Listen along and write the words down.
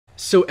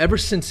So ever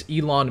since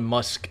Elon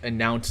Musk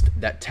announced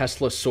that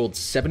Tesla sold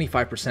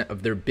 75%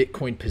 of their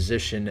Bitcoin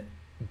position,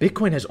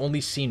 Bitcoin has only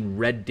seen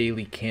red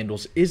daily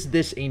candles. Is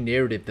this a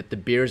narrative that the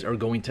bears are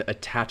going to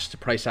attach to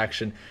price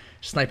action?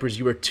 Snipers,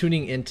 you are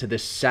tuning into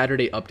this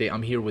Saturday update.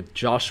 I'm here with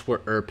Joshua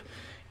Earp,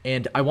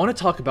 and I want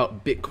to talk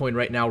about Bitcoin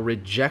right now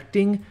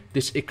rejecting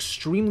this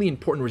extremely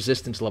important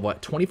resistance level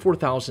at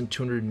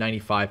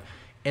 24,295.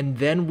 And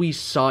then we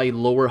saw a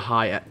lower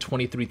high at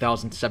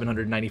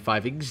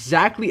 23,795,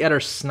 exactly at our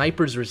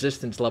snipers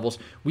resistance levels.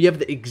 We have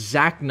the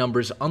exact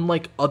numbers,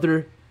 unlike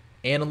other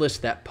analysts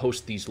that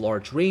post these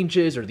large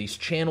ranges or these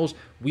channels.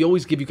 We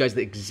always give you guys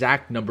the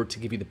exact number to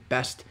give you the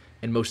best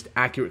and most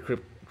accurate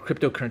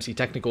cryptocurrency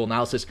technical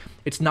analysis.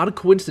 It's not a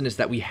coincidence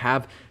that we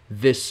have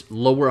this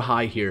lower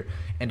high here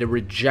and a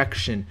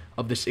rejection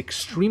of this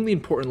extremely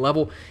important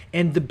level.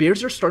 And the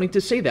bears are starting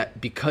to say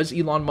that because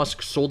Elon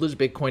Musk sold his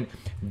Bitcoin,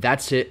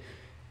 that's it.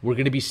 We're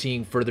going to be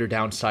seeing further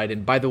downside.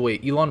 And by the way,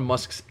 Elon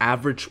Musk's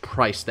average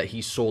price that he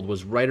sold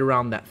was right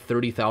around that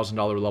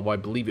 $30,000 level. I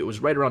believe it was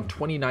right around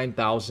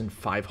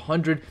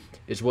 29,500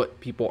 is what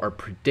people are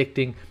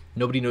predicting.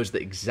 Nobody knows the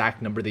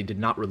exact number. They did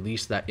not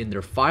release that in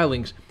their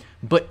filings.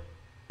 But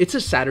it's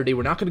a Saturday.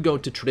 We're not going to go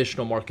into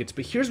traditional markets.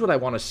 But here's what I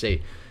want to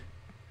say.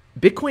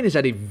 Bitcoin is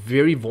at a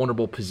very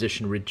vulnerable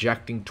position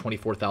rejecting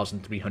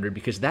 24,300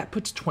 because that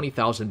puts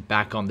 20,000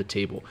 back on the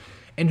table.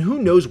 And who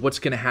knows what's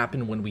going to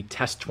happen when we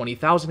test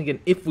 20,000 again,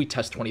 if we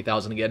test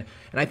 20,000 again.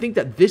 And I think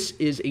that this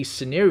is a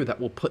scenario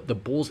that will put the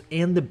bulls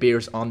and the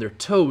bears on their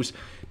toes,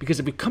 because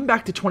if we come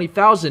back to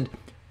 20,000,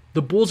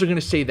 the bulls are going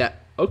to say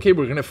that, okay,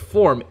 we're going to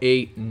form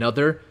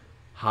another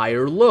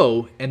higher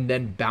low and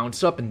then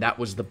bounce up, and that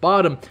was the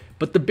bottom.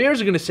 But the bears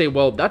are going to say,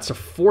 well, that's a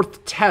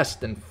fourth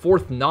test and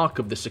fourth knock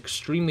of this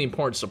extremely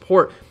important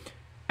support.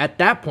 At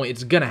that point,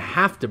 it's going to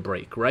have to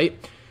break,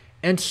 right?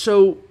 And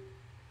so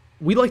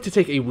we like to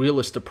take a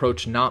realist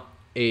approach, not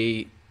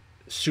a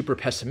super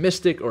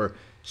pessimistic or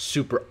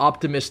super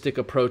optimistic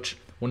approach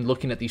when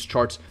looking at these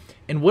charts.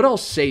 And what I'll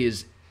say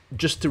is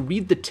just to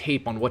read the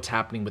tape on what's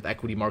happening with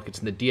equity markets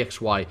and the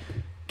DXY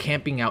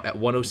camping out at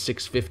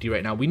 106.50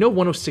 right now. We know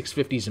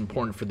 106.50 is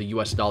important for the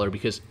US dollar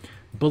because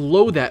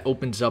below that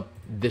opens up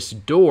this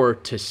door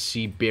to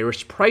see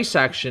bearish price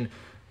action.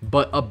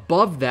 But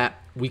above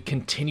that, we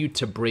continue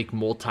to break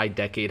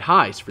multi-decade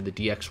highs for the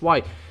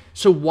DXY.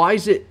 So why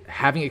is it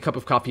having a cup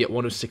of coffee at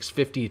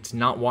 106.50? It's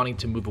not wanting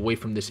to move away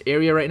from this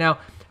area right now.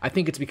 I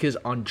think it's because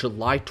on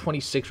July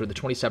 26th or the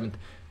 27th,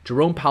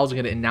 Jerome Powell's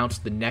going to announce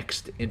the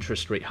next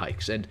interest rate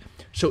hikes. And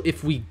so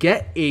if we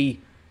get a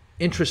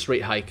interest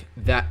rate hike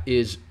that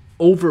is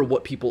over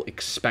what people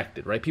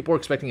expected, right? People are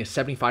expecting a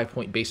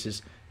 75-point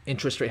basis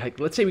interest rate hike.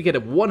 Let's say we get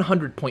a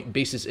 100-point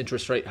basis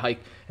interest rate hike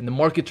and the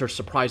markets are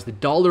surprised. The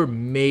dollar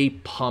may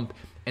pump,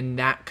 and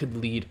that could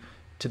lead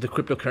to the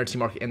cryptocurrency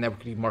market and the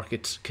equity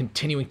markets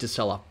continuing to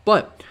sell off.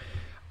 But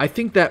I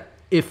think that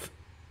if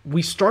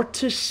we start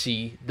to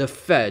see the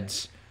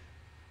Feds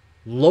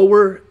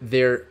lower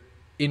their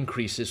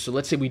increases, so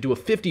let's say we do a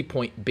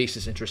 50-point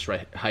basis interest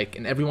rate hike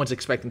and everyone's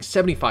expecting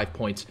 75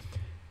 points,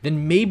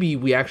 then maybe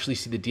we actually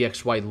see the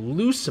DXY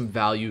lose some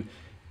value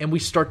and we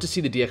start to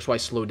see the DXY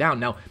slow down.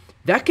 Now,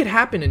 that could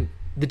happen and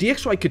the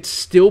DXY could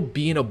still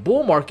be in a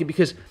bull market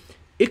because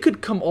it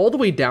could come all the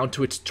way down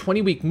to its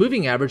 20-week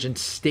moving average and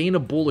stay in a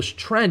bullish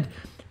trend.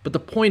 But the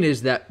point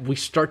is that we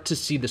start to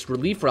see this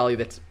relief rally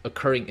that's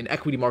occurring in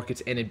equity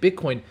markets and in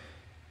Bitcoin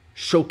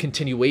show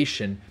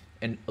continuation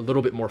and a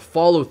little bit more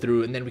follow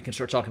through. And then we can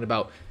start talking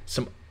about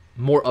some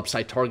more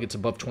upside targets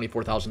above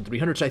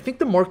 24,300. So I think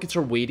the markets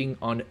are waiting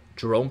on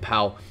Jerome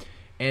Powell,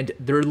 and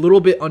they're a little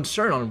bit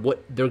uncertain on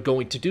what they're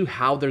going to do,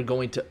 how they're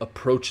going to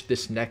approach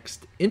this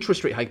next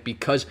interest rate hike,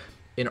 because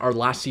in our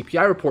last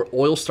CPI report,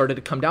 oil started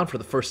to come down for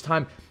the first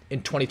time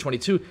in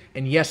 2022.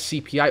 And yes,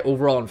 CPI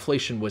overall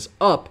inflation was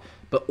up,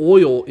 but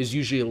oil is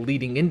usually a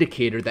leading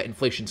indicator that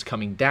inflation's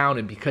coming down.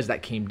 And because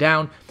that came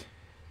down,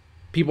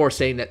 people are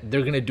saying that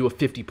they're going to do a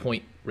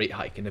 50-point rate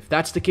hike. And if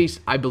that's the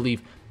case, I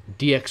believe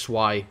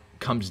DXY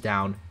comes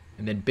down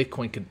and then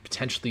Bitcoin could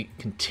potentially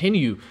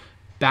continue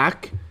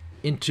back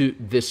into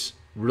this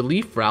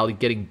relief rally,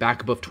 getting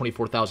back above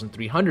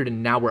 24,300.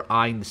 And now we're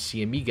eyeing the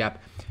CME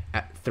gap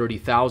at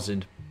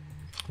 30,000.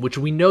 Which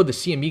we know the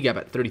CME gap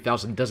at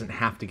 30,000 doesn't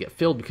have to get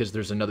filled because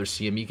there's another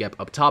CME gap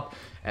up top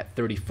at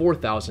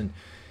 34,000.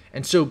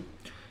 And so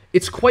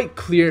it's quite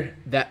clear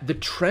that the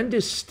trend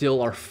is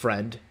still our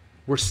friend.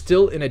 We're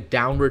still in a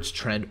downwards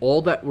trend.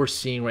 All that we're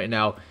seeing right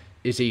now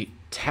is a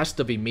test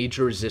of a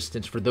major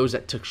resistance for those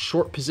that took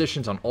short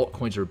positions on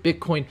altcoins or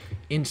Bitcoin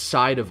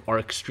inside of our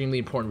extremely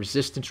important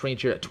resistance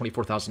range here at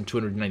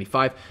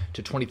 24,295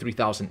 to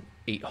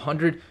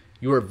 23,800.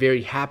 You are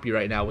very happy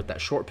right now with that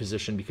short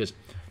position because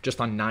just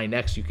on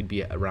 9X, you could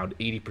be at around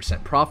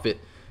 80% profit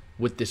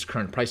with this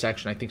current price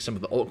action. I think some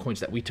of the altcoins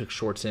that we took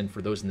shorts in,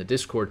 for those in the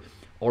Discord,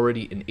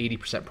 already in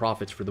 80%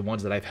 profits for the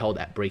ones that I've held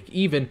at break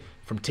even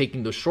from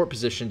taking those short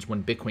positions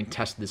when Bitcoin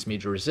tested this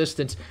major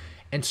resistance.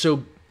 And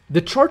so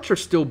the charts are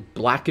still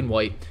black and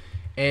white,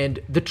 and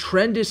the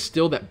trend is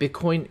still that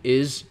Bitcoin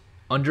is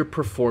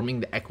underperforming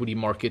the equity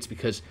markets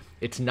because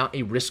It's not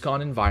a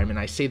risk-on environment.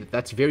 I say that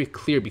that's very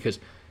clear because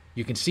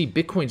you can see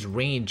Bitcoin's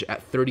range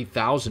at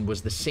 30,000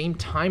 was the same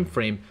time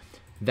frame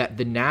that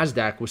the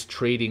NASDAQ was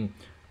trading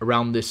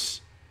around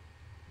this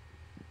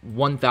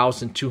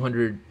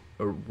 1,200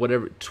 or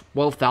whatever,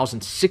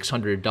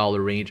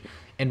 $12,600 range.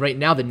 And right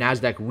now the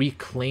NASDAQ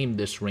reclaimed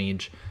this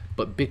range,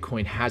 but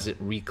Bitcoin hasn't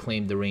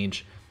reclaimed the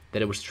range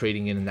that it was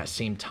trading in that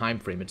same time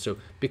frame. And so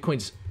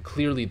Bitcoin's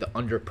clearly the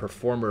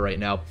underperformer right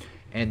now.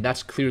 And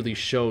that's clearly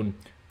shown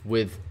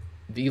with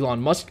the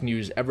Elon Musk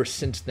news. Ever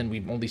since then,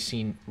 we've only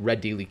seen red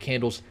daily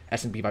candles.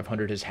 S&P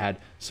 500 has had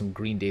some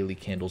green daily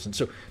candles. And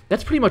so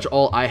that's pretty much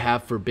all I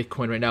have for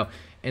Bitcoin right now.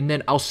 And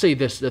then I'll say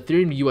this, the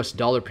Ethereum US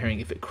dollar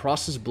pairing, if it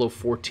crosses below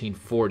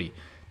 1440,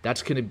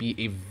 that's going to be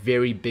a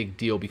very big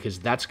deal because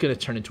that's going to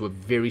turn into a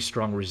very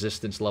strong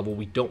resistance level.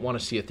 We don't want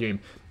to see Ethereum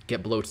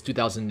get below its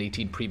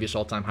 2018 previous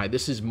all-time high.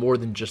 This is more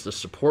than just a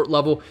support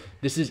level.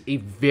 This is a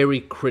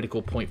very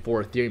critical point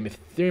for Ethereum. If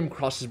Ethereum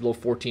crosses below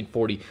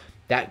 1440,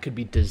 that could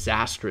be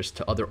disastrous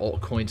to other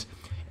altcoins.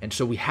 And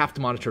so we have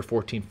to monitor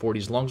 1440.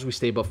 As long as we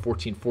stay above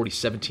 1440,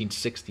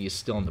 1760 is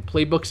still in the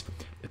playbooks.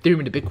 Ethereum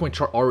and the Bitcoin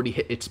chart already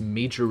hit its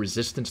major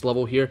resistance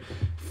level here,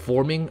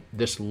 forming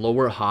this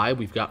lower high.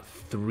 We've got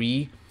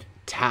 3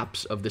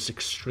 taps of this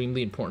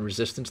extremely important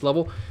resistance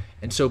level.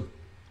 And so,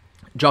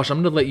 Josh, I'm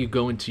going to let you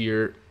go into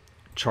your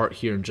chart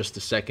here in just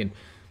a second.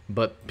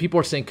 But people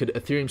are saying, could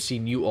Ethereum see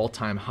new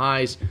all-time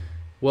highs?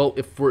 Well,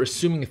 if we're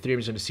assuming Ethereum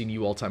is going to see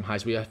new all-time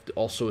highs, we have to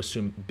also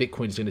assume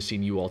Bitcoin is going to see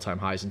new all-time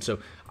highs. And so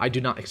I do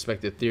not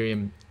expect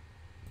Ethereum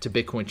to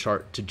Bitcoin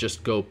chart to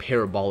just go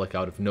parabolic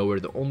out of nowhere.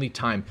 The only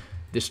time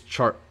this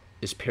chart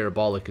is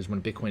parabolic is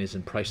when Bitcoin is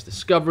in price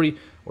discovery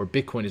or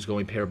Bitcoin is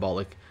going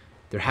parabolic.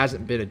 There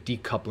hasn't been a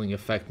decoupling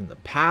effect in the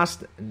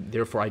past, and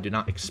therefore I do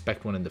not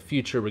expect one in the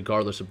future,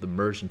 regardless of the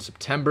merge in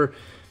September.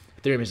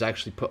 Ethereum has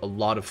actually put a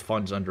lot of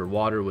funds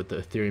underwater with the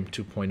Ethereum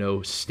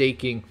 2.0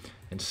 staking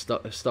and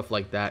stuff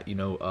like that,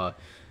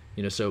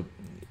 so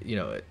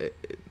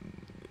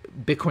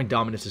Bitcoin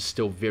dominance is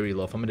still very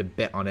low. If I'm going to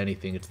bet on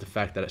anything, it's the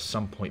fact that at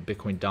some point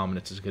Bitcoin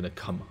dominance is going to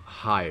come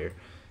higher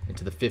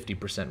into the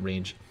 50%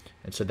 range,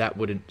 and so that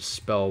wouldn't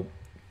spell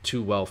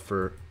too well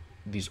for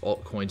these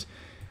altcoins.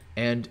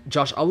 And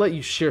Josh, I'll let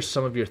you share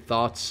some of your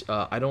thoughts.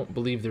 I don't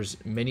believe there's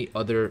many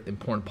other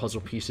important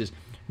puzzle pieces.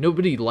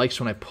 Nobody likes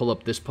when I pull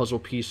up this puzzle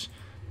piece,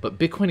 but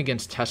Bitcoin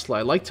against Tesla,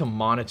 I like to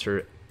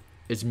monitor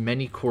as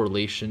many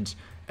correlations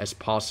as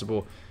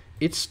possible.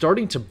 It's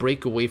starting to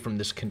break away from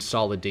this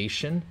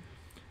consolidation.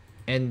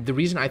 And the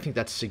reason I think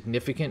that's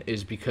significant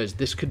is because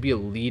this could be a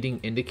leading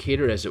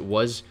indicator, as it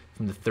was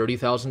from the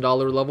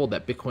 $30,000 level,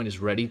 that Bitcoin is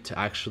ready to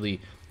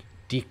actually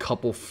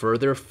decouple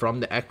further from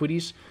the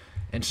equities.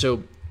 And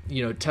so,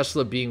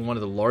 Tesla being one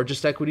of the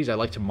largest equities, I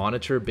like to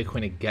monitor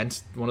Bitcoin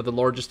against one of the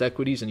largest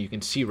equities. And you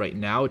can see right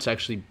now it's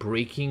actually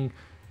breaking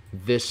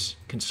this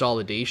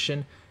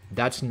consolidation.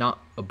 That's not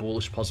a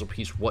bullish puzzle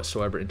piece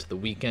whatsoever into the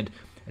weekend.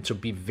 And so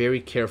be very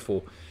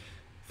careful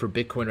for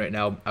Bitcoin right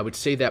now. I would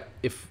say that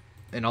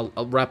and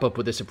I'll wrap up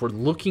with this, if we're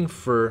looking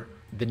for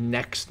the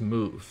next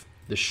move,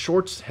 the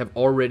shorts have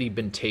already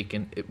been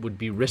taken. It would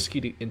be risky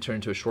to enter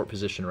into a short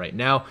position right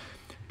now.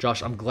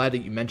 Josh, I'm glad that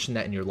you mentioned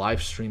that in your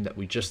live stream that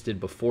we just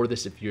did before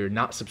this. If you're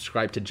not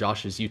subscribed to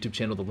Josh's YouTube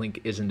channel, the link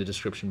is in the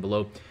description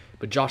below.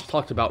 But Josh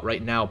talked about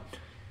right now,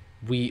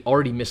 we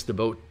already missed the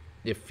boat.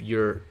 If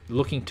you're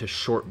looking to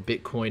short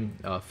Bitcoin,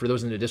 for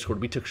those in the Discord,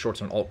 we took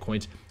shorts on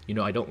altcoins.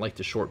 I don't like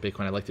to short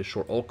Bitcoin. I like to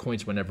short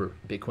altcoins whenever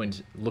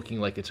Bitcoin's looking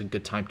like it's a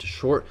good time to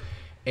short.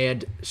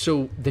 And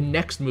so the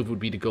next move would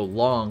be to go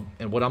long.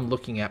 And what I'm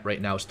looking at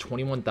right now is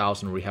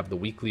 21,000, where we have the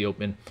weekly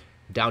open,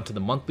 down to the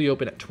monthly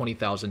open at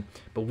 20,000.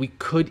 But we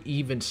could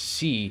even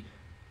see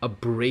a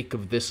break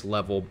of this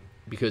level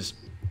because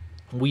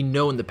we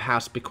know in the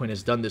past Bitcoin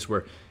has done this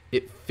where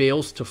it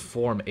fails to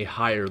form a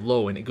higher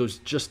low and it goes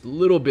just a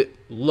little bit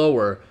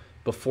lower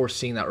before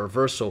seeing that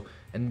reversal.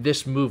 And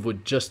this move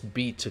would just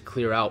be to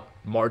clear out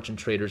margin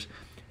traders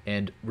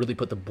and really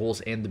put the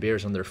bulls and the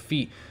bears on their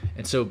feet.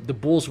 And so the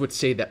bulls would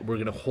say that we're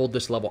going to hold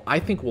this level. I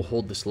think we'll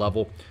hold this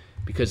level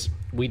because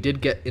we did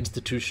get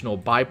institutional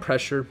buy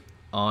pressure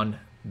on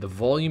the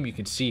volume. You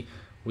can see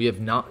we have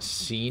not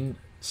seen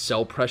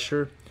sell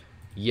pressure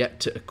yet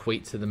to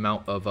equate to the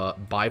amount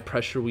of buy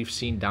pressure we've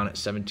seen down at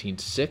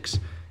 17.6.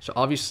 So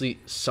obviously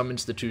some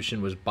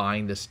institution was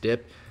buying this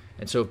dip.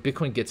 And so if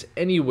Bitcoin gets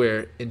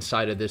anywhere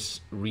inside of this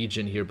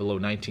region here below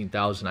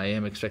 19,000, I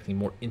am expecting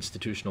more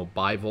institutional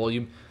buy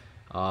volume.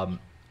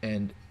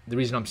 And the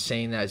reason I'm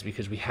saying that is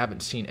because we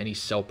haven't seen any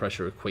sell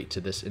pressure equate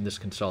to this in this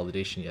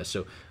consolidation yet.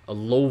 So a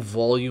low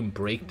volume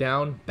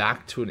breakdown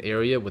back to an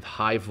area with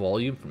high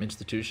volume from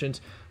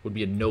institutions would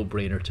be a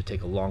no-brainer to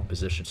take a long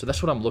position. So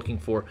that's what I'm looking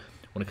for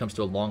when it comes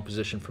to a long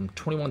position from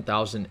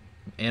 21,000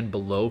 and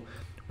below,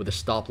 with a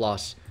stop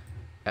loss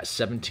at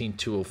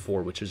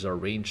 17,204, which is our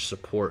range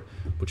support,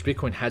 which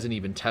Bitcoin hasn't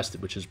even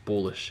tested, which is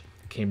bullish.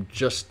 Came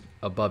just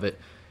above it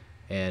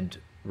and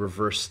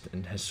reversed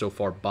and has so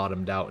far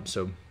bottomed out. And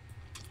so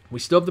we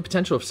still have the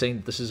potential of saying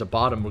that this is a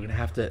bottom. We're going to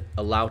have to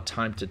allow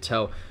time to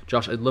tell.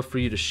 Josh, I'd love for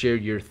you to share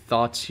your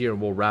thoughts here,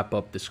 and we'll wrap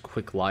up this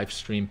quick live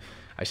stream.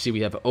 I see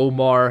we have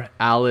Omar,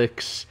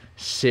 Alex,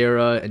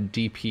 Sarah, and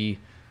DP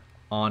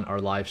on our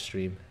live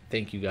stream.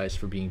 Thank you guys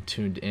for being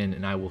tuned in,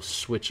 and I will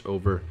switch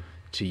over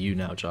to you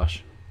now,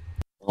 Josh.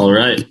 All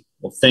right.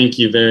 Well, thank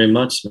you very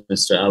much,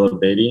 Mr.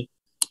 Alabaidi.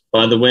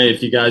 By the way,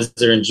 if you guys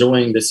are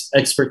enjoying this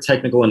expert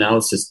technical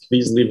analysis,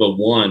 please leave a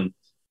 1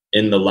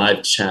 in the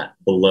live chat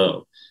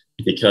below,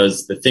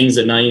 because the things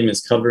that Naeem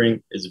is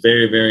covering is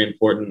very, very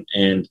important.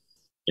 And,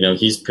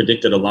 he's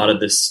predicted a lot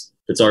of this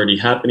that's already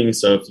happening.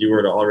 So if you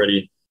were to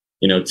already,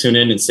 tune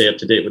in and stay up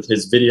to date with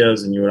his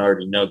videos, and you would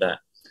already know that.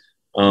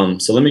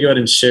 So let me go ahead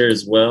and share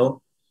as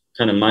well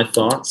kind of my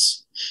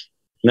thoughts.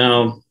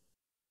 Now,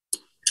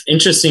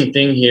 interesting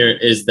thing here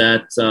is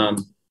that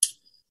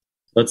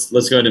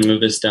let's go ahead and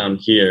move this down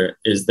here,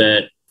 is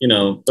that,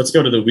 let's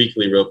go to the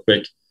weekly real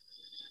quick.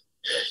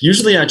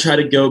 Usually I try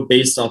to go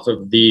based off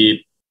of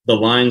the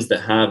lines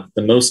that have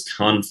the most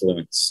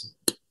confluence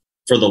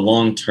for the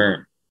long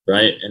term,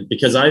 right? And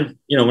because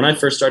when I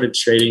first started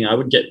trading, I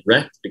would get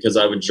wrecked because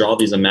I would draw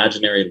these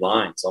imaginary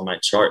lines on my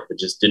chart that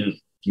just didn't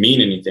mean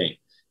anything.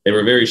 They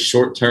were very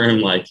short term,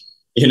 like,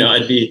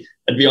 I'd be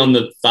on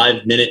the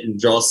 5 minute and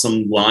draw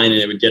some line and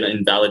it would get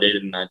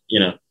invalidated, and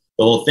the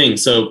whole thing.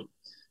 So,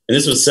 and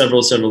this was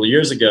several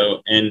years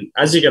ago. And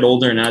as you get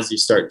older and as you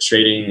start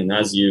trading and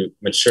as you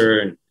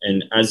mature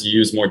and as you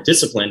use more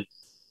discipline,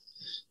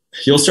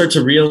 you'll start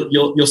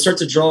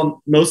to draw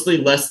mostly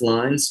less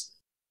lines,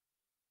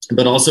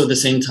 but also at the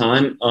same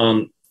time,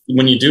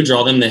 when you do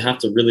draw them, they have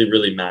to really,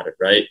 really matter,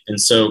 right? And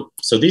so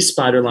these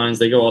spider lines,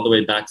 they go all the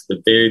way back to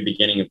the very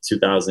beginning of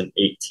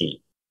 2018.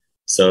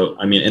 So,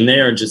 and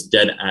they are just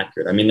dead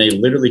accurate. They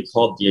literally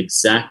called the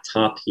exact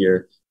top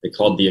here. They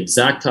called the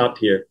exact top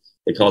here.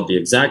 They called the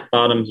exact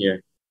bottom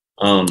here,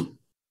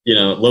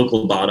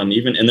 local bottom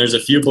even. And there's a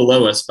few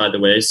below us, by the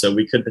way. So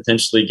we could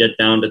potentially get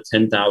down to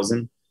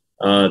 10,000,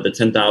 the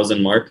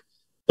 10,000 mark.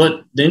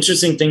 But the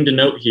interesting thing to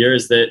note here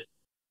is that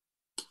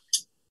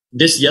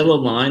this yellow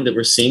line that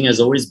we're seeing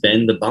has always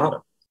been the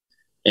bottom.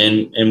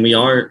 And we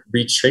are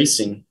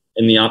retracing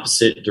in the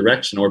opposite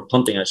direction, or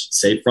pumping, I should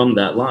say, from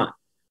that line.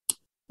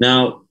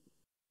 Now,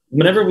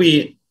 whenever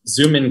we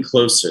zoom in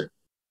closer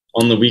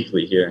on the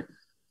weekly here,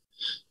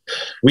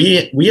 we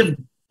have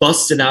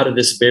busted out of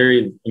this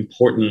very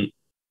important,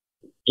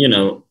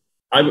 you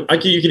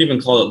could even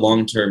call it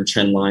long-term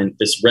trend line,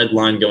 this red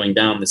line going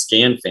down, this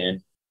Gann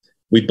fan.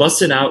 We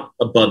busted out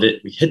above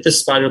it. We hit the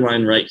spider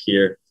line right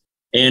here.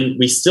 And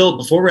we still,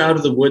 before we're out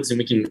of the woods and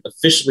we can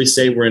officially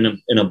say we're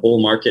in a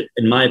bull market,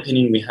 in my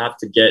opinion, we have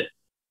to get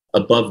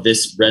above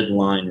this red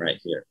line right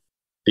here,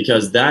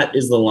 because that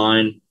is the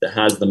line that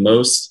has the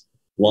most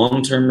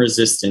long-term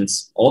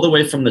resistance all the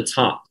way from the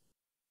top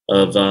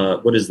of,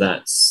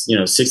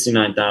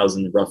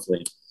 69,000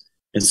 roughly.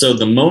 And so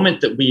the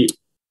moment that we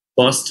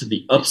bust to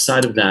the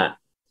upside of that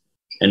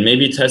and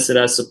maybe test it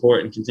as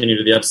support and continue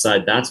to the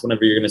upside, that's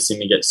whenever you're going to see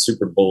me get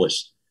super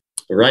bullish.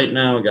 But right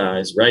now,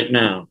 guys,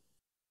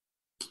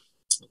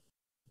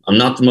 I'm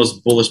not the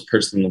most bullish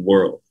person in the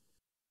world,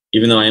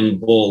 even though I am a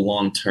bull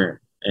long-term.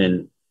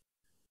 And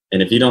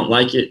if you don't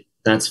like it,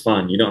 that's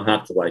fine. You don't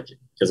have to like it,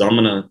 because I'm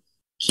going to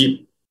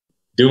keep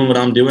doing what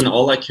I'm doing.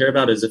 All I care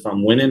about is if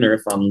I'm winning or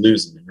if I'm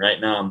losing. And right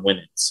now I'm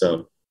winning.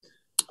 So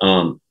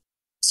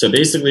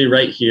basically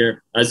right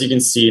here, as you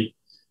can see,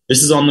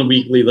 this is on the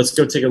weekly. Let's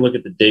go take a look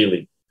at the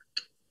daily.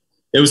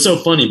 It was so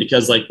funny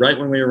because right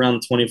when we were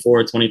around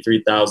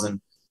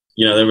 23,000,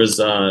 there was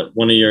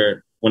one of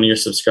your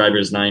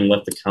subscribers, Naeem,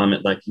 left a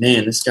comment like,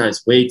 "Man, this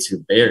guy's way too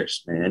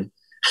bearish, man."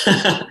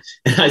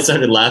 And I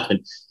started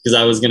laughing because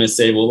I was going to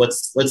say, well,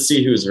 let's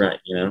see who's right.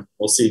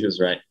 We'll see who's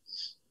right.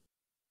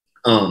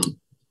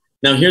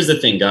 Now here's the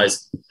thing,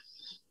 guys.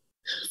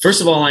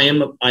 First of all, I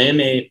am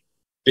a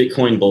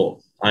Bitcoin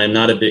bull. I am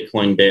not a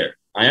Bitcoin bear.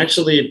 I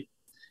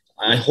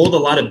hold a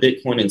lot of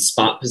Bitcoin in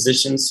spot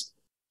positions,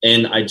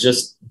 and I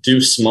just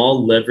do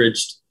small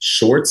leveraged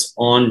shorts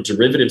on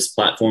derivatives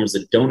platforms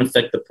that don't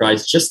affect the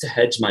price, just to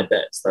hedge my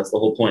bets. That's the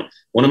whole point.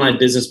 One of my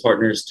business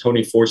partners,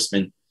 Tony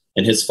Forsman,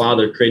 and his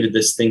father created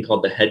this thing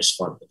called the hedge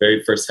fund, the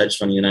very first hedge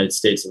fund in the United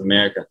States of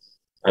America.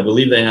 I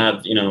believe they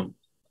have,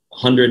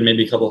 100,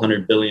 maybe a couple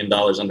 $100 billion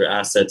under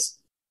assets,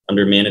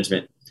 under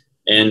management.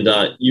 And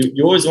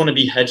you always want to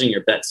be hedging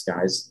your bets,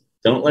 guys.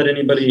 Don't let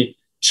anybody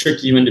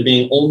trick you into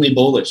being only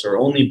bullish or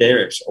only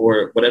bearish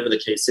or whatever the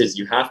case is.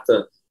 You have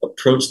to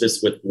approach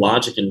this with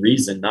logic and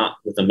reason, not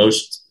with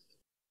emotions.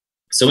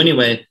 So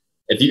anyway,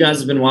 if you guys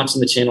have been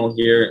watching the channel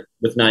here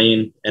with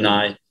Naeem and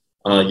I,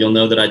 you'll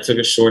know that I took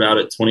a short out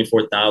at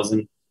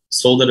 24,000,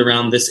 sold it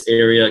around this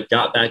area,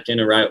 got back in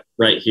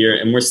right here,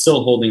 and we're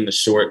still holding the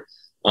short.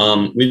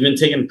 We've been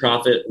taking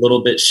profit a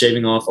little bit,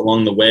 shaving off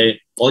along the way.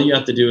 All you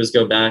have to do is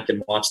go back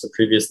and watch the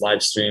previous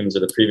live streams or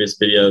the previous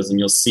videos, and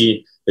you'll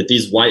see that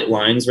these white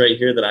lines right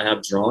here that I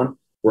have drawn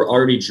were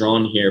already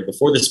drawn here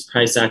before this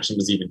price action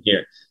was even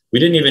here. We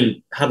didn't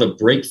even have a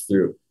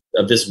breakthrough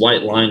of this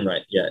white line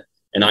right yet.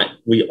 And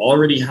we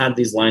already had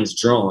these lines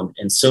drawn,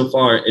 and so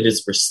far it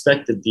has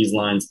respected these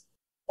lines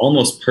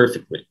almost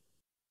perfectly.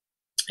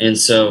 And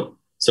so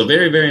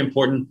very, very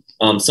important.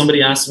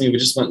 Somebody asked me, we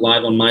just went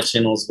live on my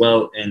channel as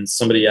well, and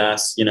somebody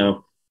asked,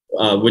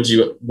 where would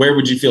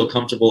you feel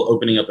comfortable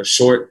opening up a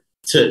short?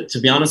 To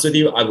be honest with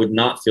you, I would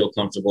not feel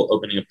comfortable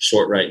opening up a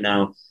short right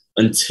now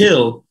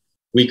until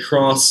we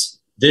cross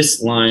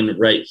this line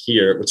right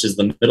here, which is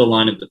the middle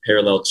line of the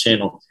parallel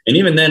channel. And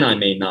even then I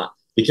may not,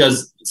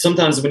 because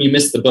sometimes when you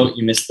miss the boat,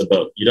 you miss the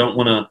boat. You don't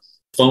want to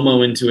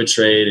FOMO into a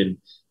trade, and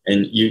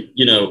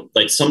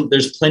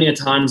there's plenty of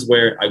times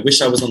where I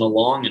wish I was on a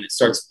long and it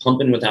starts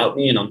pumping without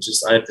me, and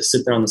I have to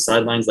sit there on the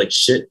sidelines like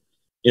shit.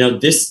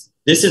 This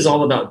is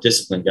all about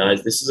discipline,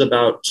 guys. This is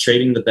about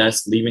trading the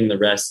best, leaving the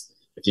rest.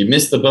 If you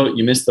miss the boat,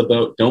 you miss the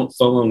boat. Don't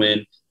FOMO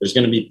in. There's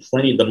going to be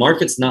plenty. The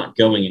market's not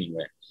going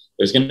anywhere.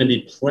 There's going to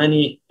be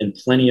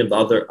plenty of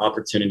other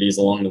opportunities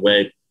along the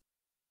way.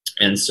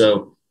 And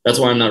so that's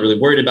why I'm not really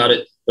worried about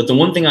it. But the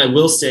one thing I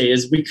will say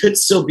is we could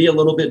still be a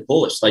little bit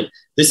bullish. Like,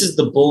 this is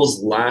the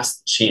bull's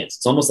last chance.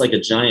 It's almost like a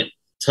giant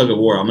tug of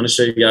war. I'm going to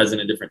show you guys in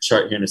a different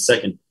chart here in a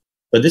second.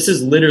 But this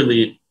is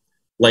literally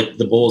like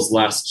the bull's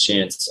last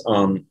chance.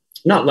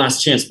 Not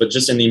last chance, but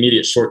just in the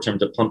immediate short term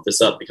to pump this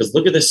up. Because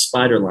look at this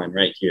spider line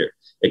right here.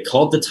 It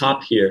called the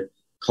top here,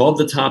 called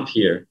the top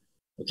here.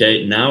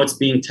 Okay, now it's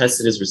being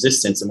tested as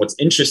resistance. And what's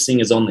interesting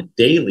is on the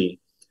daily,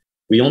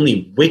 we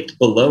only wicked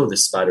below the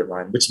spider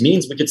line, which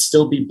means we could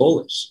still be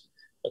bullish.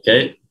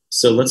 Okay,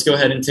 so let's go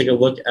ahead and take a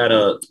look at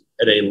a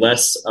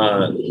less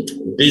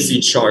busy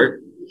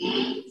chart.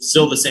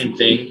 Still the same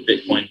thing,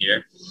 Bitcoin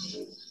here.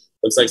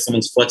 Looks like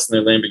someone's flexing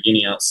their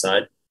Lamborghini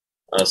outside.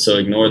 So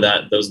ignore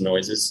those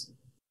noises.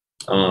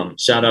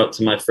 Shout out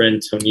to my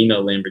friend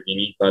Tonino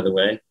Lamborghini, by the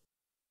way.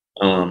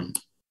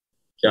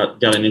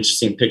 Got an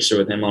interesting picture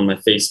with him on my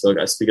Facebook.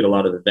 I speak at a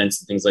lot of events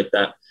and things like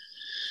that.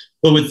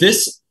 But with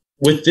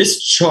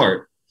this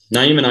chart,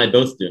 Naeem and I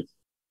both do.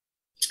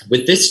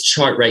 With this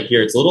chart right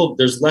here,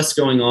 there's less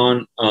going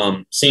on.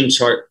 Same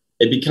chart.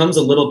 It becomes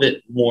a little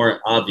bit more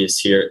obvious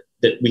here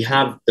that we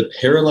have the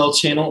parallel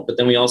channel, but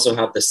then we also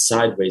have the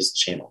sideways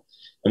channel.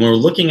 And when we're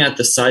looking at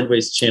the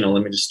sideways channel,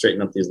 let me just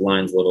straighten up these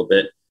lines a little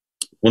bit.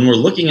 When we're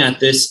looking at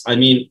this, I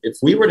mean, if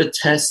we were to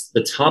test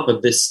the top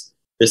of this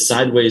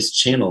sideways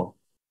channel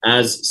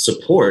as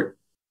support,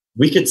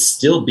 we could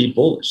still be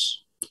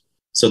bullish.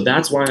 So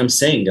that's why I'm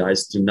saying,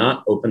 guys, do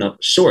not open up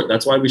short.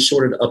 That's why we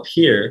shorted up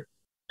here,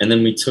 and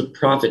then we took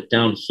profit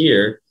down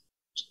here,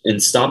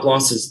 and stop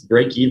losses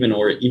break even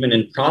or even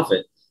in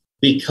profit,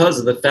 because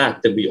of the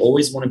fact that we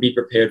always want to be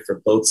prepared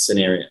for both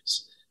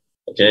scenarios.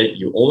 Okay,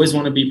 you always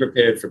want to be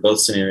prepared for both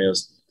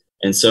scenarios.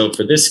 And so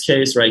for this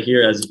case right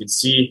here, as you can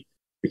see,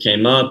 we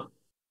came up,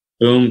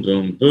 boom,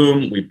 boom,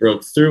 boom, we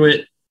broke through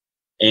it,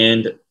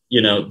 and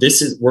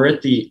we're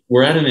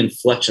at an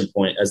inflection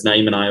point, as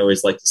Naeem and I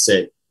always like to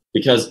say,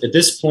 because at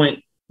this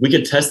point we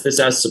could test this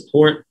as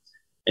support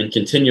and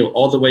continue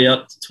all the way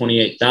up to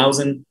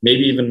 28,000,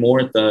 maybe even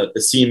more at the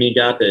CME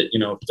gap at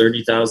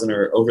 30,000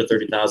 or over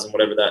 30,000,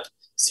 whatever that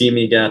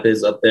CME gap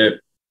is up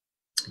there.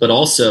 But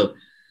also,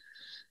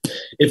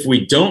 if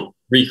we don't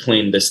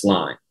reclaim this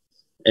line,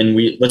 and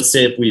let's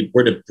say if we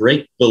were to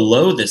break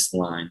below this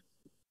line,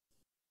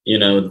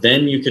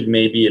 then you could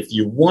maybe, if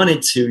you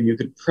wanted to, you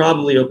could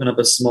probably open up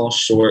a small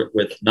short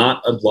with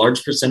not a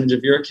large percentage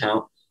of your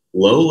account,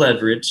 low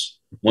leverage,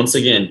 once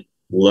again,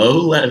 low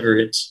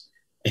leverage,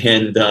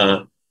 and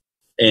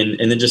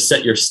then just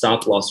set your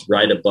stop loss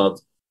right above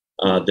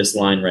this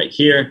line right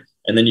here.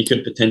 And then you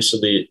could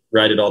potentially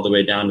ride it all the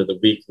way down to the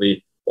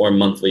weekly or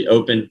monthly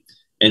open.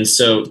 And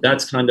so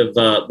that's kind of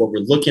what we're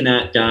looking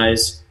at,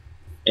 guys.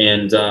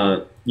 And,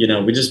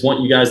 we just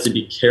want you guys to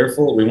be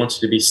careful. We want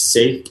you to be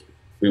safe.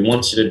 We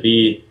want you to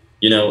be,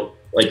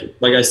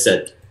 like I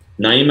said,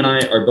 Naeem and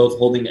I are both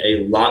holding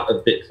a lot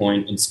of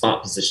Bitcoin in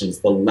spot positions.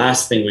 The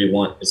last thing we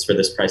want is for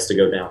this price to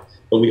go down.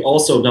 But we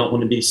also don't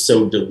want to be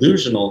so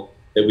delusional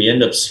that we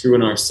end up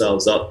screwing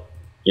ourselves up,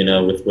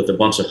 with a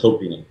bunch of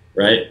hopium,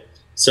 right?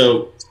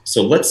 So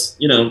let's,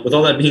 with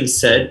all that being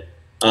said,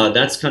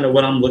 that's kind of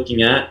what I'm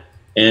looking at.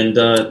 And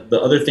the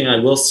other thing I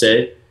will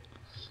say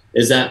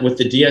is that with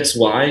the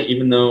DXY,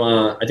 even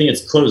though I think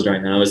it's closed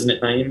right now, isn't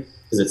it, Naeem?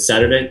 Because it's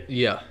Saturday?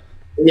 Yeah.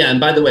 Yeah, and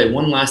by the way,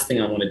 one last thing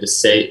I wanted to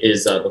say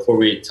is before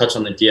we touch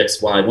on the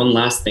DXY, one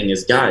last thing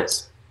is,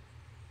 guys,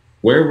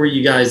 where were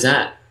you guys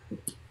at a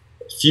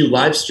few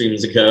live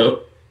streams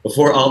ago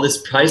before all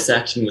this price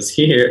action was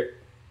here?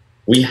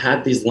 We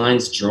had these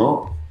lines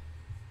drawn.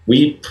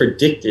 We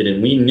predicted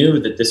and we knew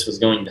that this was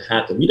going to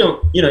happen. We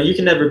don't, you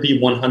can never be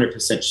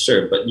 100%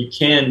 sure, but you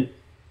can.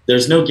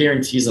 There's no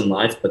guarantees in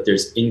life, but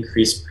there's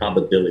increased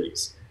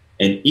probabilities.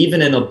 And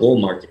even in a bull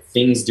market,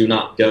 things do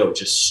not go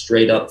just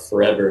straight up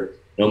forever,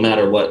 no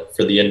matter what,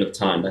 for the end of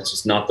time. That's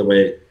just not the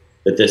way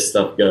that this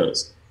stuff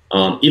goes.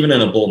 Even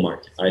in a bull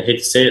market. I hate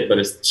to say it, but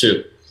it's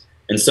true.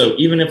 And so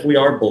even if we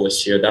are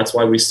bullish here, that's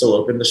why we still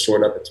opened the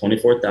short up at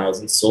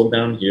 24,000, sold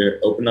down here,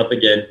 opened up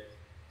again,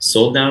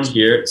 sold down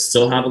here,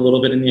 still have a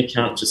little bit in the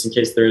account just in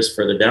case there is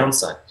further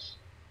downside.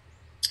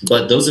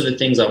 But those are the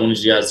things I wanted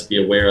you guys to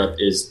be aware of,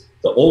 is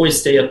to always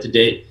stay up to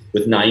date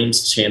with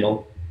Naeem's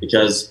channel,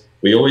 because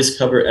we always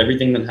cover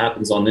everything that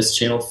happens on this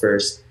channel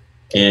first.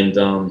 And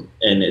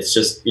it's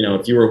just,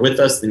 if you were with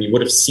us, then you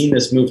would have seen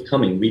this move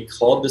coming. We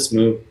called this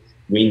move,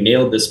 we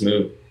nailed this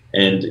move,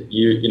 and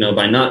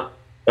by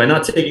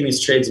not taking these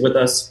trades with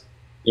us,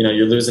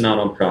 you're losing out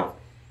on profit.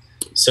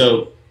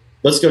 So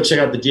let's go check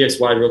out the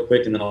DXY real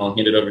quick, and then I'll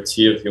hand it over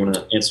to you if you want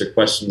to answer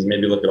questions,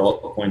 maybe look at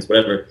altcoins,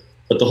 whatever.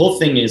 But the whole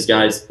thing is,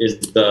 guys, is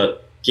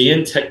the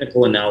Gann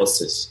technical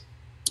analysis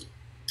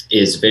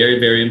is very,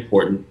 very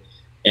important.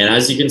 And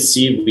as you can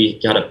see, we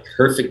got a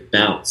perfect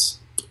bounce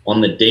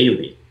on the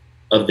daily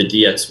of the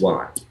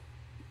DXY.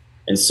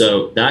 And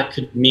so that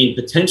could mean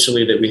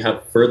potentially that we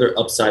have further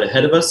upside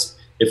ahead of us.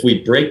 If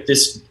we break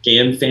this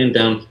Gann fan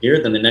down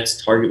here, then the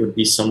next target would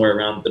be somewhere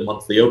around the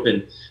monthly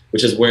open,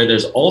 which is where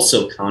there's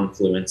also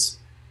confluence,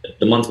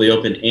 the monthly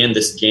open and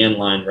this Gann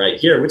line right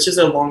here, which is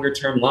a longer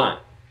term line.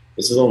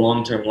 This is a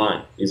long-term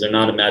line. These are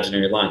not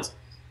imaginary lines.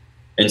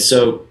 And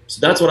so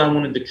that's what I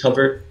wanted to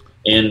cover.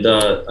 And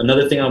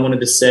another thing I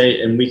wanted to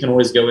say, and we can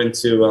always go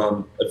into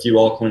a few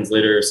altcoins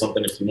later or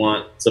something if you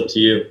want, it's up to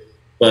you.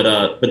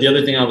 But the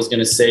other thing I was going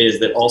to say is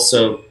that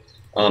also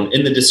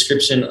in the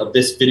description of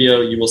this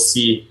video, you will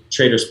see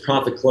Traders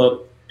Profit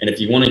Club. And if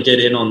you want to get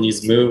in on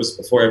these moves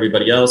before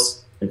everybody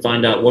else and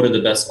find out what are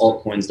the best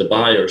altcoins to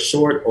buy or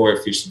short, or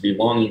if you should be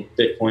longing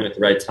Bitcoin at the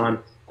right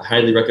time, I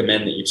highly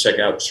recommend that you check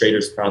out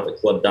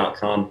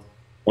tradersprofitclub.com.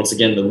 Once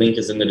again, the link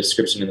is in the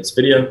description of this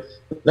video.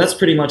 That's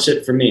pretty much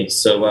it for me.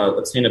 So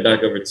let's hand it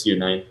back over to you,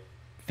 Naeem.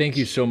 Thank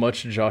you so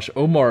much, Josh.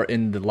 Omar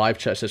in the live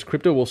chat says,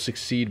 crypto will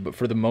succeed, but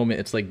for the moment,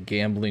 it's like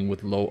gambling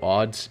with low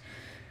odds.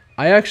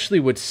 I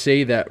actually would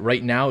say that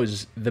right now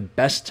is the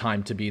best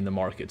time to be in the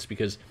markets,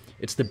 because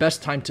it's the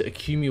best time to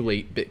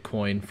accumulate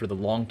Bitcoin for the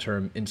long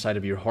term inside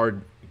of your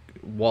hard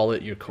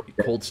wallet, your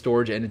cold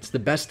storage. And it's the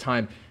best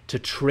time to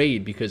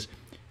trade because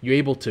you're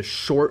able to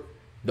short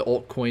the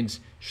altcoins,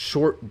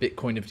 short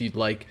Bitcoin if you'd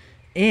like.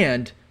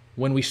 And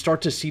when we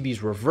start to see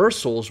these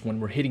reversals, when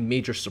we're hitting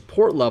major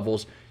support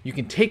levels, you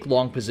can take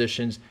long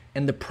positions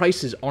and the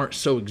prices aren't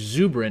so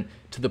exuberant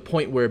to the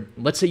point where,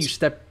 let's say you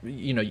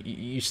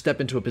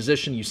step into a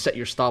position, you set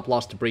your stop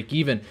loss to break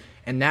even,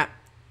 and that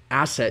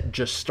asset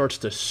just starts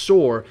to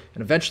soar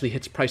and eventually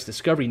hits price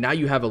discovery. Now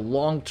you have a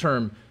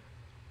long-term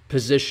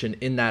position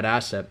in that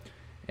asset.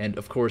 And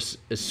of course,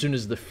 as soon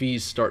as the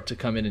fees start to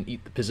come in and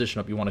eat the position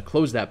up, you want to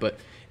close that. But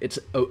it's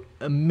an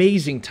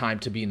amazing time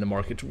to be in the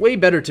market. It's way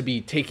better to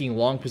be taking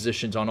long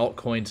positions on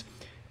altcoins,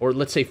 or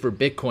let's say for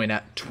Bitcoin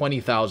at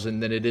 20,000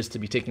 than it is to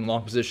be taking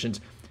long positions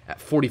at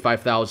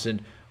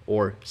 45,000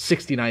 or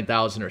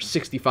 69,000 or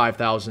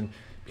 65,000,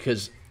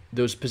 because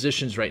those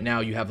positions right now,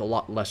 you have a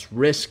lot less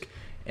risk.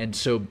 And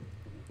so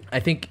I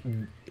think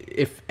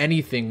if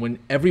anything, when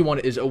everyone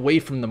is away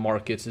from the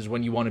markets is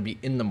when you want to be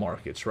in the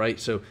markets, right?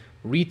 So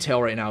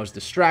retail right now is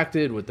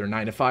distracted with their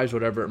 9-to-5s,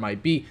 whatever it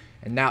might be.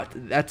 And now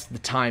that's the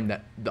time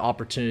that the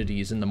opportunity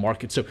is in the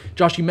market. So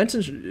Josh, you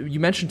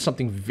mentioned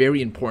something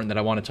very important that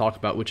I want to talk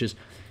about, which is,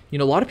 a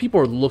lot of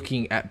people are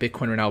looking at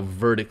Bitcoin right now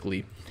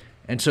vertically.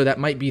 And so that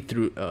might be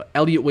through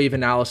Elliott wave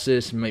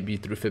analysis, it might be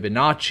through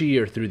Fibonacci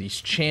or through these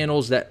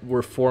channels that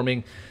we're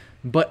forming.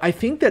 But I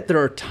think that there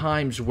are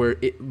times where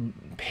it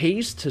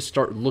pays to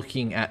start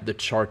looking at the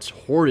charts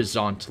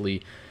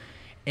horizontally.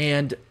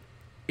 And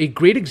a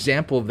great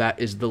example of that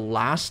is the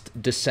last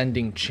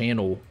descending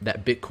channel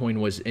that Bitcoin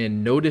was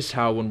in. Notice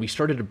how when we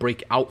started to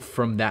break out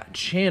from that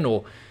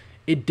channel,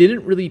 it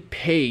didn't really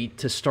pay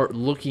to start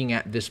looking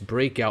at this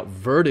breakout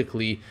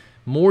vertically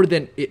more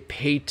than it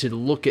paid to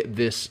look at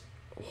this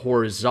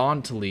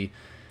horizontally.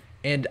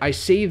 And I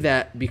say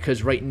that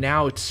because right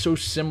now it's so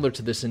similar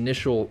to this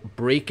initial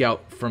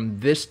breakout from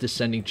this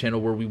descending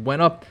channel where we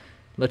went up,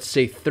 let's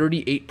say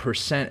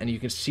 38%. And you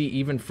can see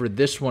even for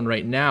this one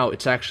right now,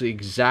 it's actually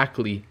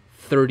exactly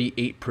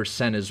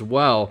 38% as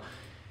well.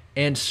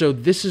 And so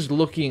this is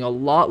looking a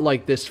lot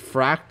like this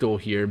fractal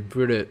here. If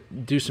we were to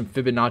do some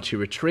Fibonacci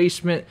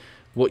retracement,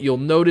 what you'll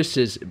notice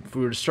is if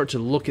we were to start to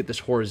look at this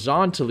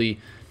horizontally,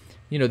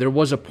 there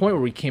was a point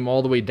where we came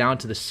all the way down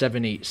to the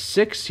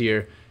 786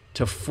 here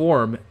to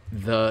form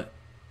the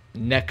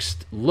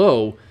next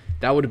low.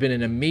 That would have been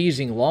an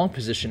amazing long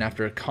position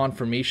after a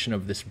confirmation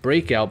of this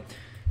breakout.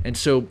 And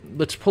so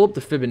let's pull up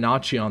the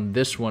Fibonacci on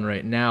this one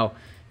right now.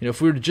 If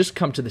we were to just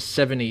come to the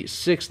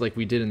 786 like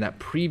we did in that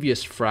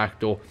previous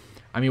fractal,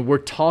 we're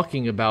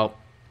talking about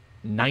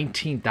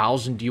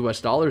 19,000 US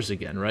dollars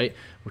again, right?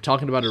 We're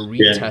talking about a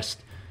retest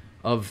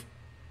of,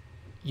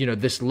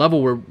 this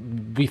level where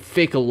we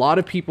fake a lot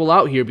of people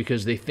out here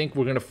because they think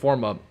we're going to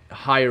form a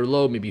higher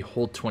low, maybe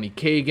hold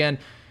 20K again,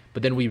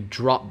 but then we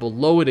drop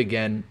below it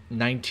again,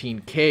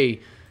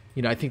 19K.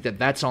 I think that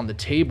that's on the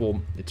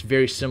table. It's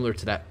very similar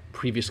to that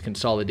previous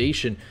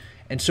consolidation.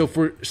 And so if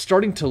we're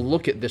starting to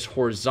look at this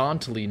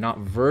horizontally, not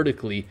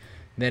vertically,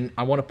 Then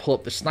I want to pull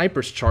up the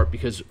snipers chart,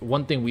 because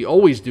one thing we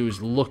always do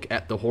is look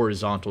at the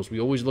horizontals. We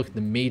always look at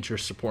the major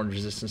support and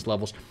resistance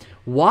levels.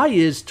 Why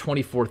is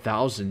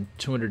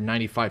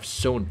 24,295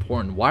 so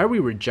important? Why are we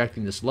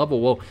rejecting this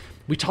level? Well,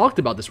 we talked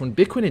about this when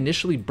Bitcoin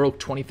initially broke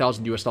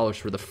 20,000 US dollars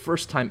for the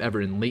first time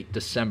ever in late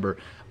December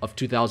of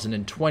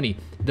 2020.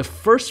 The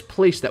first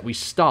place that we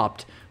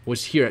stopped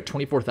was here at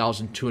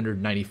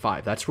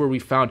 24,295. That's where we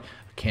found a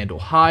candle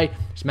high.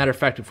 As a matter of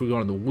fact, if we go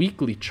on the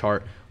weekly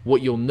chart,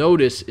 what you'll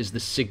notice is the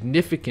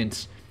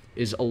significance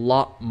is a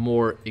lot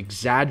more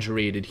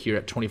exaggerated here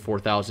at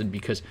 24,000,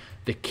 because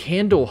the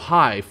candle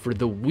high for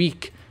the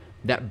week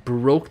that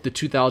broke the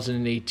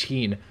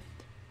 2018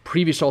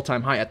 previous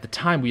all-time high, at the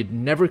time we had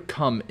never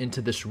come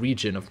into this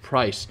region of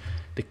price.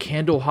 The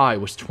candle high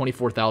was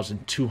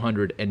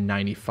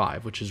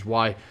 24,295, which is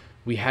why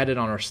we had it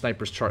on our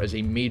snipers chart as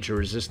a major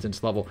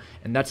resistance level.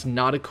 And that's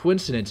not a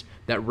coincidence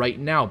that right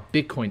now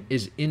Bitcoin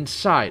is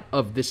inside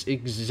of this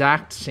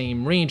exact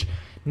same range.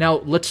 Now,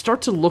 let's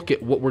start to look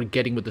at what we're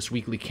getting with this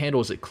weekly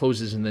candle as it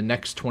closes in the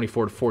next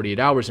 24 to 48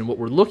 hours. And what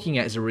we're looking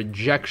at is a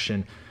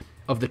rejection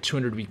of the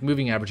 200-week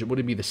moving average. It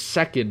would be the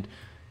second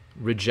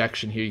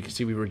rejection here. You can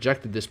see we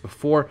rejected this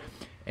before.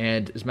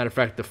 And as a matter of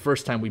fact, the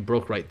first time we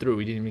broke right through,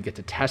 we didn't even get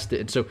to test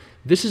it. And so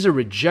this is a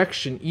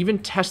rejection, even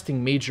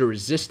testing major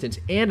resistance,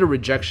 and a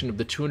rejection of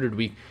the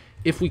 200-week.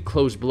 If we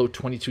close below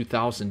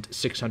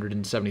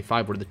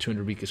 22,675, where the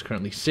 200-week is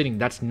currently sitting,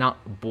 that's not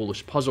a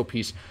bullish puzzle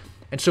piece.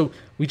 And so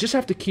we just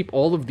have to keep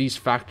all of these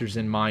factors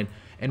in mind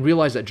and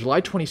realize that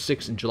July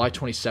 26th and July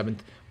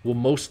 27th will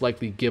most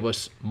likely give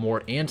us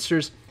more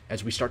answers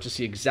as we start to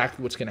see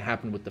exactly what's going to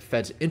happen with the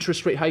Fed's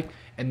interest rate hike,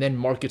 and then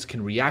markets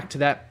can react to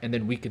that, and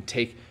then we can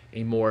take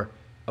a more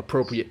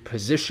appropriate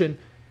position.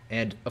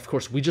 And of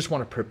course, we just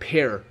want to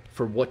prepare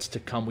for what's to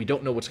come. We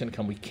don't know what's going to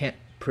come. We can't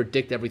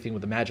predict everything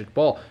with a magic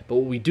ball, but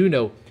what we do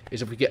know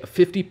is if we get a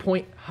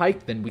 50-point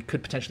hike, then we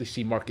could potentially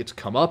see markets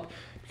come up,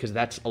 because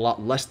that's a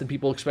lot less than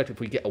people expect. If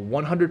we get a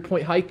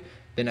 100-point hike,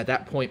 then at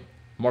that point,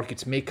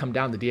 markets may come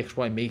down. The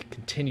DXY may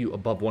continue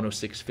above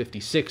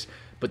 106.56.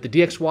 But the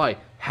DXY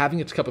having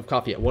its cup of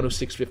coffee at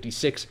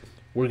 106.56,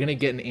 we're going to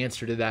get an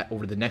answer to that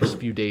over the next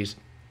few days.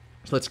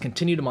 So let's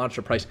continue to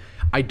monitor price.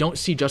 I don't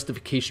see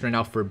justification right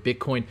now for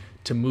Bitcoin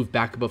to move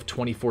back above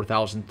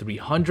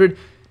 24,300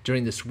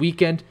 during this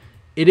weekend.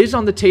 It is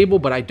on the table,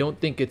 but I don't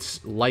think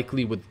it's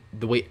likely with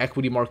the way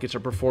equity markets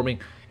are performing,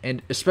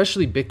 and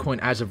especially Bitcoin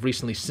as of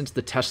recently, since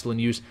the Tesla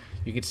news,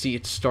 you can see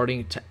it's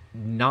starting to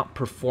not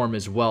perform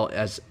as well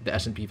as the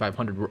S&P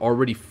 500. We're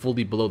already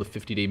fully below the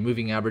 50-day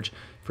moving average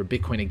for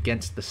Bitcoin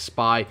against the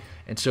SPY,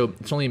 and so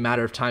it's only a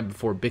matter of time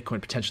before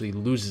Bitcoin potentially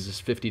loses this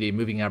 50-day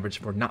moving average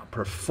for not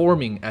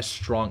performing as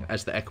strong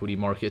as the equity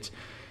markets.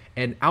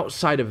 And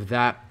outside of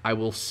that, I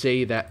will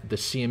say that the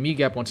CME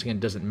gap, once again,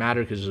 doesn't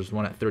matter because there's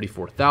one at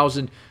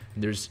 34,000.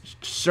 There's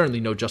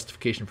certainly no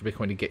justification for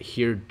Bitcoin to get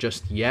here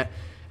just yet.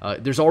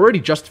 There's already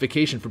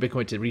justification for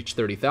Bitcoin to reach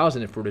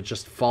 30,000 if we're to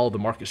just follow the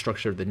market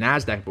structure of the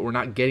NASDAQ, but we're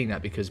not getting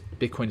that because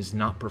Bitcoin is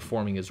not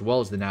performing as well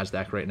as the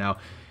NASDAQ right now.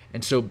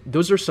 And so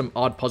those are some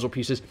odd puzzle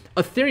pieces.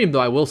 Ethereum, though,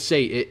 I will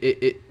say,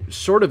 it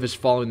sort of is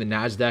following the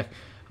NASDAQ.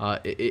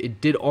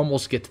 It did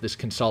almost get to this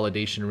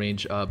consolidation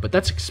range, but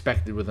that's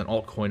expected with an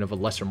altcoin of a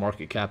lesser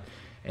market cap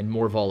and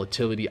more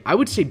volatility. I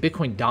would say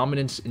Bitcoin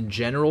dominance in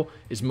general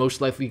is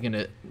most likely going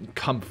to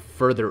come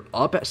further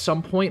up at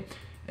some point.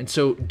 And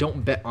so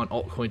don't bet on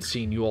altcoins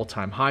seeing new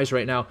all-time highs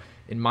right now.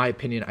 In my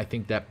opinion, I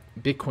think that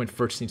Bitcoin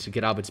first needs to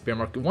get out of its bear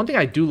market. One thing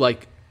I do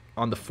like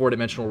on the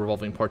four-dimensional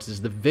revolving parts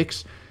is the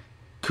VIX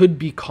could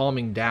be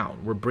calming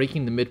down. We're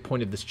breaking the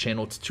midpoint of this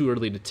channel. It's too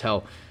early to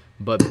tell,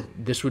 but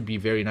this would be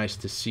very nice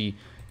to see.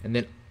 And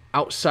then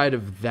outside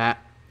of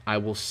that, I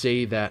will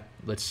say that,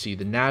 let's see,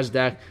 the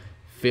NASDAQ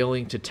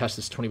failing to test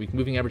this 20-week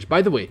moving average.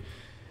 By the way,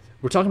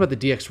 we're talking about the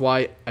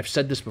DXY. I've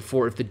said this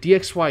before. If the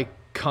DXY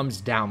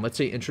comes down, let's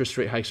say interest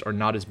rate hikes are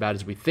not as bad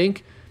as we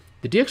think,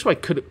 the DXY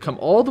could come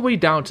all the way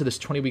down to this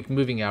 20-week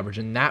moving average,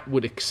 and that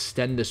would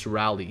extend this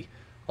rally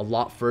a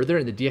lot further,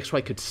 and the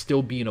DXY could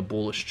still be in a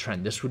bullish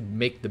trend. This would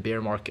make the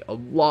bear market a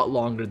lot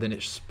longer than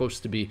it's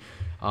supposed to be.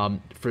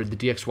 For the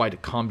DXY to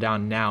calm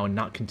down now and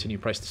not continue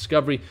price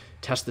discovery,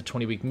 test the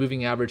 20-week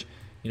moving average,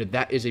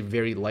 that is a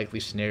very likely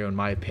scenario in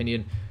my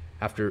opinion,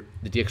 after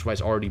the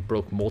DXY's already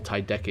broke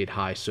multi-decade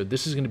highs. So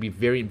this is going to be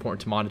very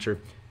important to monitor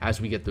as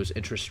we get those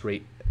interest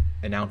rate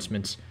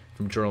announcements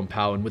from Jerome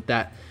Powell. And with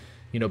that,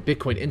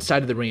 Bitcoin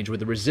inside of the range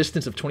with a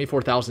resistance of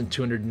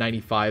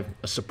 24,295,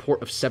 a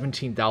support of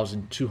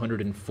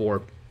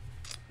 17,204.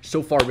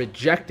 So far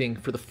rejecting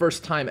for the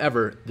first time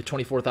ever the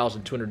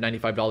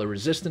 $24,295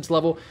 resistance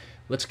level.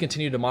 Let's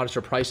continue to monitor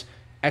price.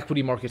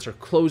 Equity markets are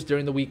closed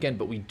during the weekend,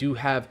 but we do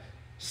have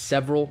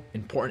several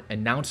important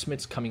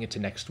announcements coming into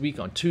next week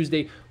on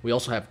Tuesday. We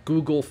also have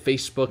Google,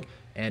 Facebook,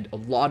 and a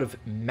lot of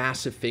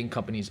massive FANG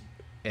companies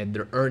and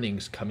their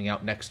earnings coming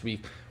out next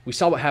week. We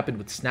saw what happened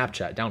with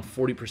Snapchat, down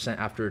 40%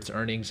 after its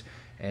earnings,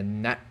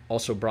 and that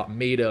also brought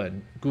Meta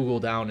and Google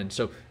down. And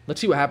so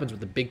let's see what happens with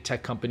the big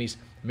tech companies.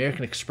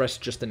 American Express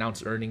just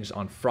announced earnings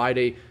on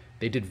Friday.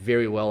 They did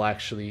very well,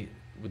 actually.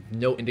 with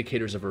no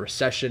indicators of a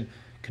recession,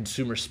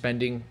 consumer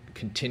spending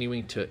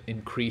continuing to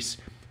increase.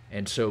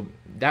 And so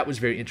that was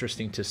very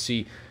interesting to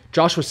see.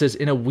 Joshua says,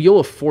 in a Wheel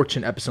of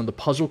Fortune episode, the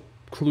puzzle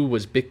clue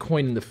was Bitcoin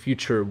in the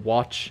future.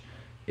 Watch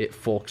it,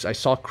 folks. I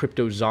saw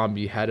Crypto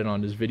Zombie had it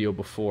on his video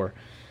before.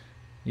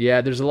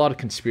 Yeah, there's a lot of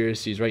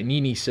conspiracies, right?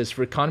 Nini says,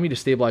 for economy to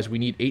stabilize, we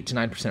need 8 to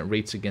 9%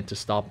 rates again to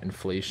stop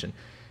inflation.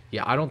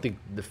 Yeah, I don't think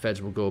the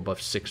Feds will go above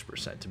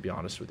 6%, to be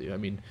honest with you. I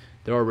mean,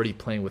 they're already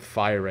playing with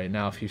fire right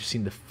now. If you've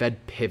seen the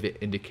Fed Pivot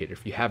Indicator,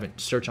 if you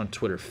haven't, search on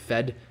Twitter,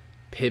 Fed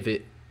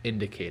Pivot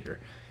Indicator.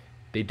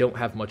 They don't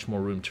have much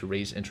more room to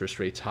raise interest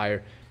rates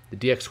higher. The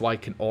DXY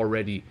can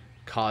already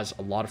cause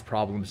a lot of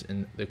problems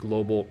in the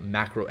global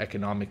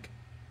macroeconomic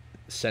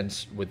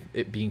sense with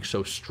it being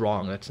so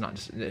strong. That's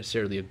not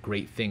necessarily a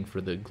great thing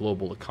for the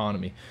global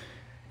economy.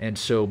 And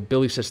so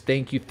Billy says,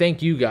 thank you.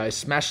 Thank you, guys.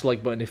 Smash the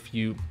like button if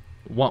you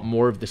want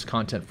more of this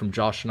content from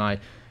Josh and I.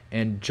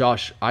 And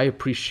Josh, I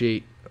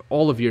appreciate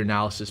all of your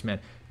analysis, man.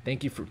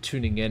 Thank you for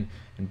tuning in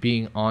and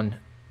being on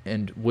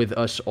and with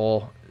us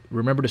all.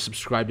 Remember to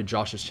subscribe to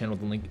Josh's channel.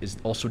 The link is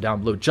also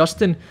down below.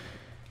 Justin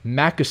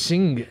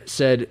Makasing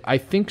said, I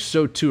think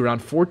so too. Around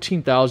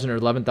 14,000 or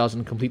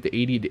 11,000 complete the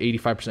 80 to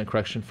 85%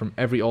 correction from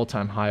every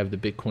all-time high of the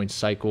Bitcoin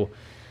cycle.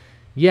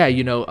 Yeah,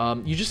 you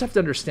just have to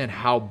understand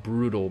how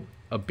brutal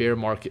a bear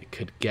market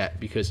could get,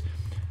 because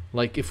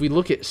like if we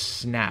look at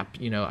Snap,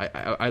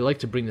 I like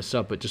to bring this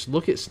up, but just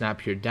look at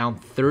Snap here, down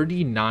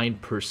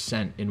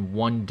 39% in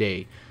one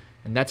day.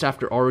 And that's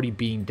after already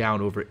being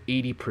down over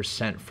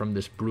 80% from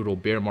this brutal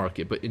bear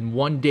market. But in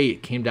one day,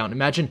 it came down.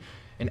 Imagine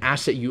an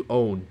asset you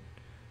own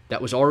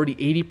that was already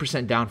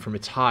 80% down from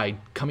its high,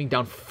 coming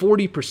down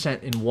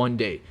 40% in one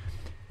day.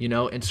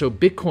 And so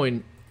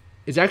Bitcoin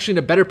is actually in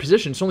a better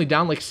position. It's only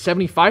down like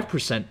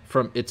 75%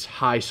 from its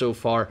high so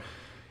far.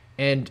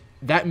 And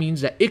that means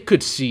that it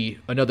could see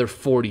another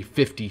 40,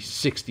 50,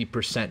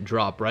 60%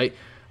 drop, right?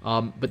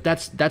 But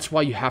that's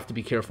why you have to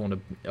be careful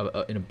in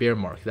a bear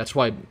market. That's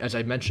why, as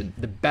I mentioned,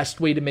 the best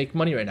way to make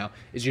money right now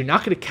is you're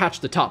not going to catch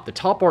the top. The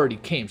top already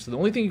came. So the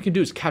only thing you can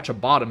do is catch a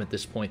bottom at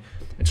this point.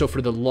 And so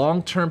for the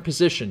long-term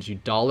positions, you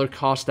dollar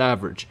cost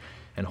average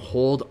and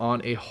hold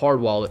on a hard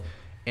wallet.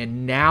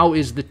 And now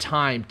is the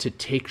time to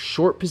take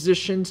short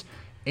positions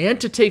and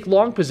to take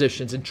long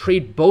positions and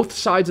trade both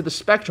sides of the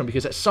spectrum,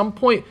 because at some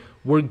point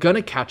we're going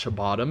to catch a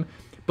bottom.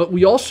 But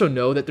we also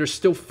know that there's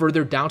still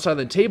further downside on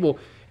the table,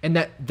 and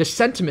that the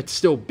sentiment's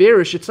still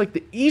bearish. It's like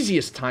the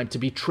easiest time to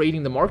be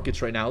trading the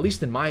markets right now, at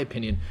least in my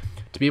opinion,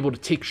 to be able to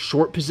take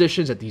short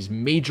positions at these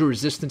major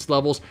resistance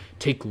levels,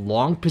 take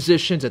long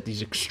positions at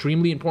these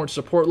extremely important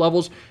support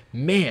levels.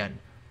 Man,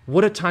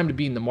 what a time to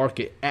be in the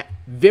market at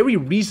very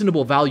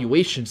reasonable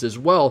valuations as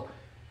well.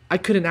 I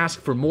couldn't ask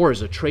for more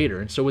as a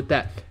trader. And so with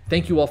that,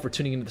 thank you all for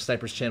tuning into the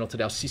Snipers channel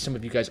today. I'll see some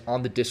of you guys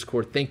on the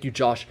Discord. Thank you,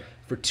 Josh,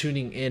 for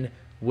tuning in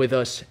with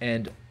us.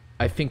 And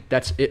I think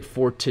that's it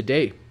for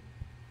today.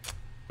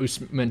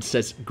 Usman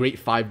says,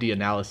 great 5D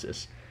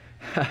analysis.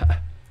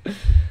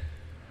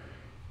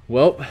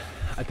 Well,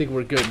 I think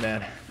we're good,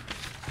 man.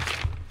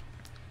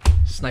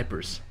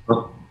 Snipers.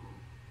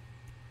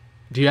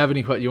 Do you have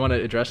any? You want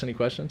to address any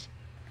questions?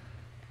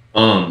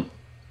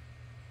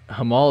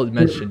 Hamal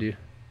mentioned you.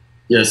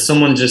 Yeah,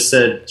 someone just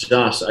said,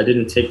 Josh, I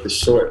didn't take the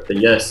short, but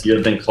yes, you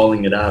have been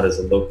calling it out as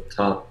a local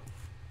top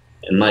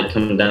and might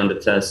come down to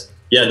test.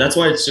 Yeah, that's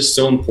why it's just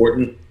so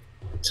important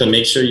to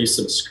make sure you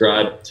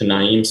subscribe to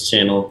Naeem's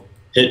channel,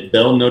 hit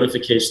bell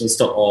notifications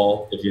to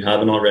all if you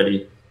haven't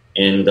already,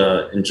 and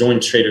join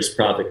Traders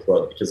Profit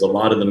Club, because a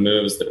lot of the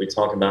moves that we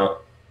talk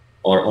about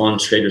are on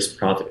Traders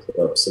Profit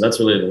Club. So that's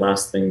really the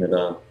last thing that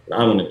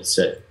I wanted to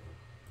say.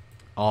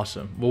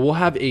 Awesome. Well, we'll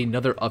have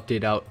another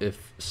update out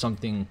if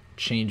something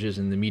changes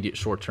in the immediate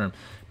short term,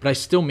 but I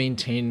still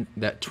maintain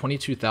that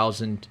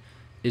 22,000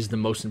 is the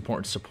most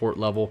important support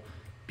level,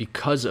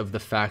 because of the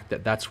fact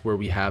that that's where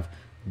we have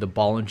the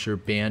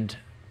Bollinger Band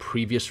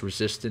previous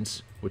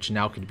resistance, which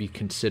now could be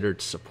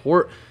considered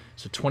support.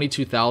 So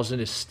 22,000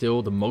 is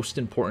still the most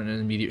important in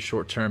the immediate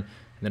short term.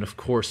 And then, of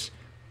course,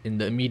 in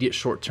the immediate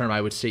short term,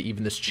 I would say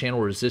even this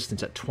channel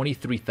resistance at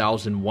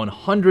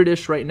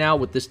 23,100-ish right now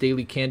with this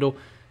daily candle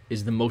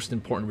is the most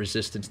important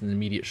resistance in the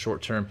immediate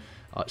short term.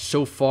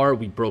 So far,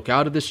 we broke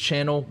out of this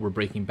channel. We're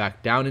breaking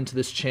back down into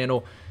this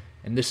channel.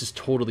 And this is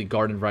totally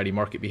garden variety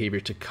market behavior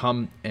to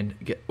come and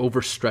get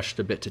overstretched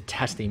a bit to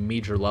test a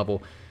major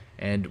level.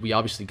 And we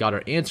obviously got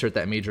our answer at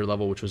that major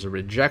level, which was a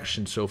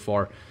rejection so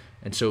far.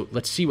 And so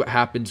let's see what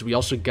happens. We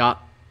also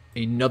got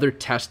another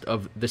test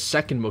of the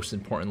second most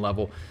important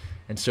level.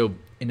 And so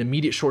in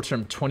immediate short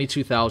term,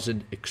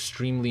 22,000,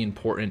 extremely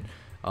important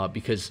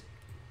because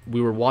we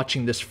were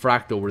watching this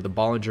fractal where the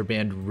Bollinger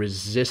Band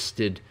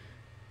resisted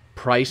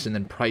price, and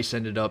then price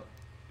ended up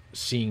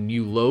seeing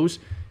new lows.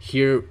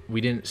 Here,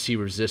 we didn't see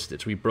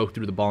resistance. We broke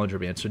through the Bollinger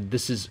Band. So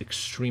this is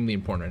extremely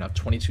important right now,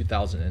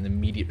 22,000 in the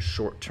immediate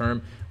short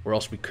term, or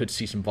else we could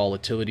see some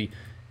volatility.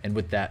 And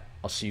with that,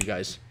 I'll see you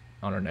guys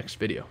on our next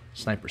video.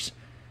 Snipers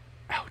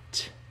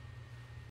out.